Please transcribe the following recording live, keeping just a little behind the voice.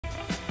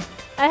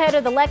Ahead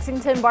of the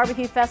Lexington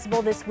Barbeque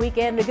Festival this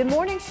weekend, the Good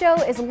Morning Show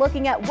is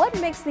looking at what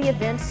makes the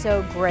event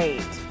so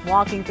great.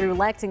 Walking through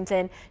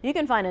Lexington, you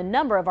can find a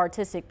number of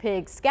artistic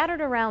pigs scattered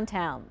around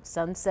town.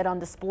 Some sit on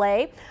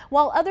display,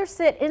 while others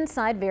sit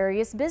inside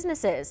various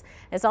businesses.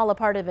 It's all a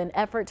part of an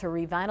effort to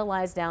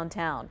revitalize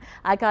downtown.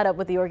 I caught up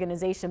with the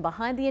organization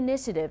behind the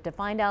initiative to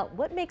find out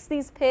what makes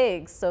these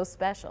pigs so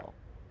special.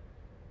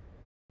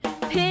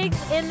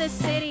 Pigs in the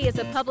City is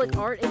a public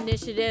art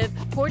initiative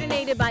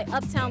coordinated by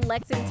Uptown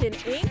Lexington,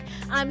 Inc.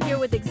 I'm here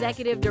with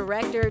Executive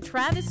Director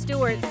Travis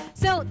Stewart.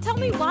 So tell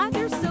me why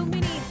there's so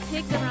many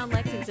pigs around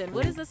Lexington.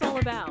 What is this all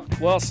about?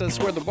 Well, since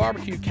we're the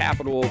barbecue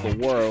capital of the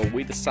world,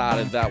 we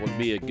decided that would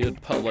be a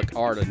good public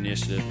art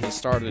initiative. It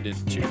started in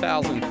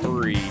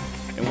 2003.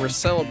 And we're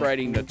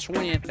celebrating the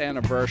 20th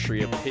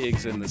anniversary of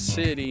Pigs in the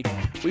City.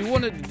 We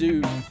wanted to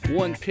do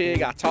one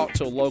pig. I talked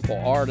to a local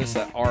artist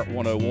at Art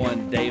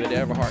 101, David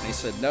Everhart, and he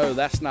said, no,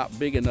 that's not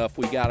big enough.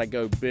 We got to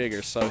go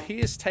bigger. So he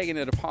has taken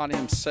it upon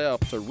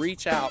himself to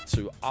reach out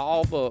to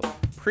all the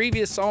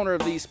previous owner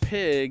of these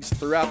pigs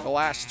throughout the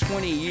last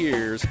 20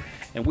 years.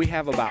 And we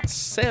have about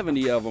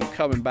 70 of them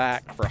coming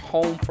back for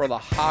Home for the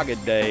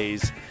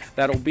Holidays.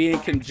 That'll be in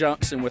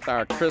conjunction with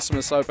our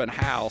Christmas open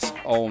house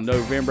on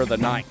November the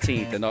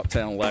 19th in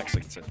Uptown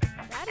Lexington.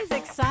 That is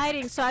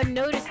exciting. So I've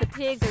noticed the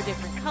pigs are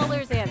different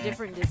colors, they have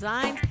different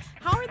designs.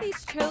 How are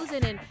these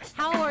chosen and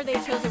how are they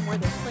chosen where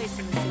they're placed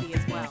in the city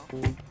as well?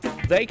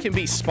 They can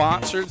be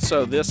sponsored,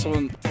 so this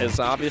one is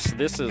obvious.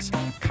 This is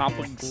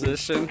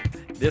composition.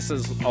 This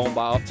is owned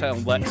by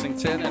Uptown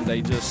Lexington, and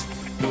they just,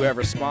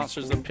 whoever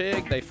sponsors the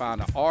pig, they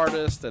find an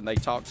artist and they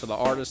talk to the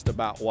artist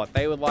about what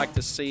they would like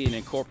to see and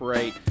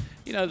incorporate,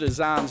 you know,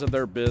 designs of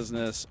their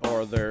business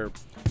or their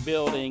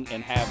building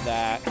and have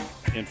that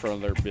in front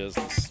of their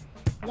business.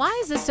 Why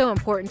is this so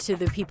important to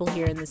the people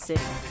here in the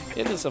city?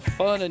 It is a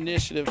fun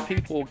initiative.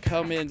 People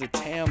come into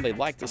town, they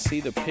like to see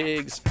the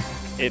pigs.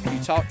 If you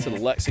talk to the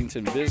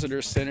Lexington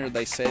Visitor Center,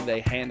 they say they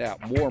hand out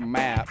more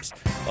maps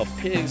of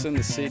pigs in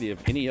the city of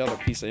any other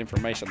piece of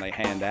information they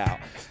hand out.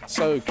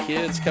 So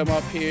kids come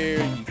up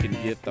here, you can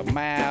get the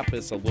map.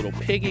 It's a little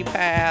piggy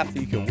path.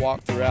 You can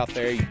walk throughout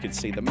there. You can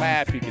see the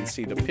map. You can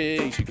see the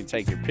pigs. You can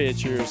take your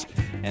pictures.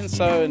 And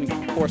so, and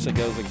of course, it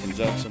goes in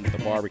conjunction with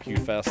the Barbecue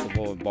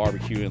Festival and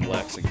barbecue in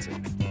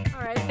Lexington.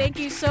 All right, thank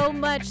you so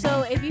much.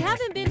 So if you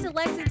haven't been to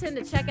Lexington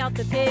to check out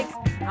the pigs,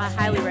 I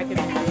highly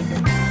recommend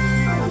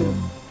it.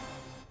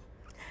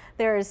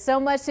 There is so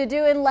much to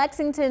do in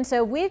Lexington,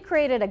 so we've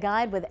created a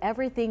guide with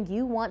everything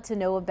you want to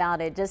know about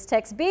it. Just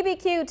text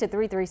BBQ to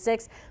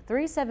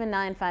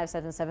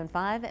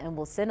 336-379-5775 and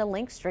we'll send a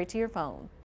link straight to your phone.